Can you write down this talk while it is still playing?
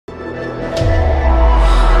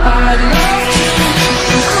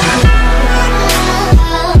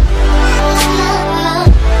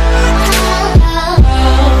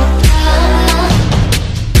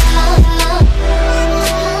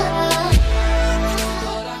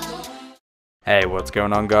Hey, what's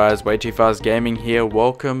going on guys, Way2Fast Gaming here,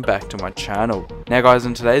 welcome back to my channel. Now guys,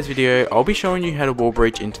 in today's video, I'll be showing you how to wall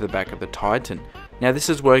breach into the back of the Titan. Now this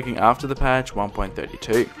is working after the patch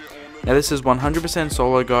 1.32. Now this is 100%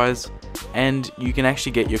 solo guys, and you can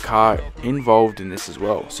actually get your car involved in this as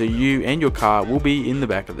well. So you and your car will be in the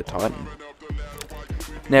back of the Titan.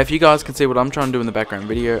 Now if you guys can see what I'm trying to do in the background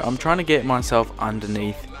video, I'm trying to get myself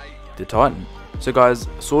underneath the Titan. So guys,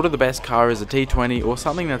 sort of the best car is a T20 or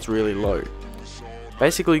something that's really low.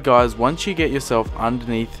 Basically guys, once you get yourself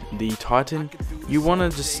underneath the Titan, you want to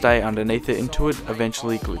just stay underneath it until it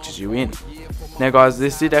eventually glitches you in. Now guys,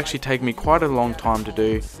 this did actually take me quite a long time to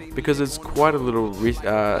do because it's quite a little, it's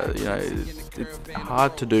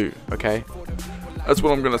hard to do, okay? That's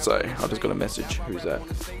what I'm going to say. I just got a message. Who's that?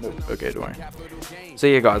 Okay, don't worry. So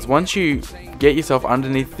yeah guys, once you get yourself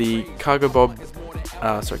underneath the cargo bob,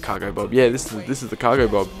 cargo bob, yeah, this is the cargo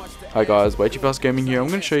bob. Hi guys, Way2Fast Gaming here. I'm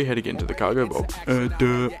going to show you how to get into the cargo bob.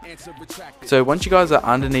 So once you guys are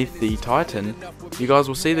underneath the Titan, you guys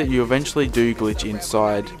will see that you eventually do glitch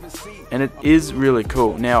inside, and it is really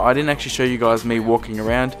cool. Now I didn't actually show you guys me walking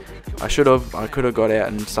around. I could have got out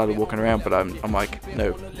and started walking around, but I'm like,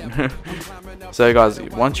 no. So guys,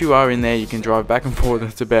 once you are in there, you can drive back and forth.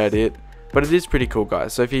 That's about it. But it is pretty cool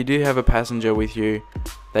guys. So if you do have a passenger with you,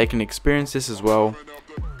 they can experience this as well.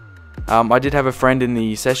 I did have a friend in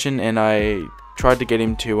the session and I tried to get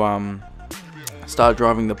him to start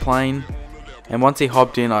driving the plane, and once he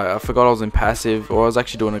hopped in, I forgot I was in passive, or I was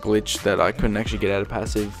actually doing a glitch that I couldn't actually get out of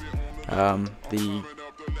passive. What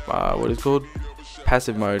is it called?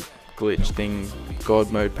 Passive mode glitch thing,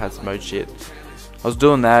 God mode, passive mode shit. I was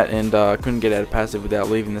doing that and I couldn't get out of passive without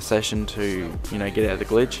leaving the session to, get out of the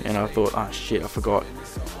glitch, and I thought, oh shit, I forgot.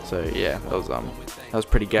 So yeah, that was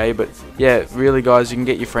pretty gay, but yeah, really guys, you can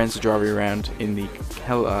get your friends to drive you around in the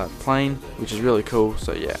plane, which is really cool.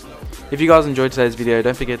 So yeah, if you guys enjoyed today's video,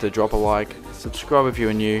 don't forget to drop a like, subscribe if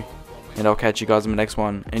you're new, and I'll catch you guys in the next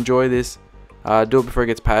one. Enjoy this, do it before it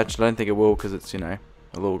gets patched. I don't think it will because it's, a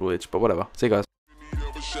little glitch, but whatever. See you guys.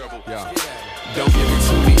 Yeah. Don't give it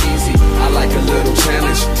to me easy, I like a little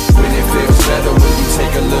challenge. When it feels better when you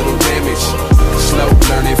take a little damage. Slow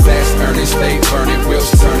learning, fast earning, stay burning, wheels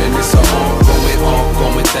turning. It's a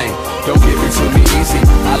ongoing thing. Don't give it to me easy,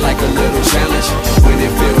 I like a little challenge. When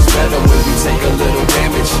it feels better when you take a little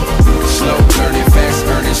damage. Slow learning, fast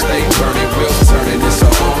earning, stay burning, wheels turning. It's a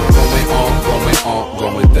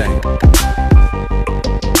ongoing thing.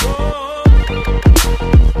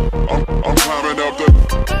 I'm climbing up the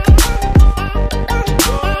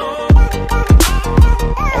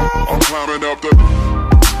climbing up the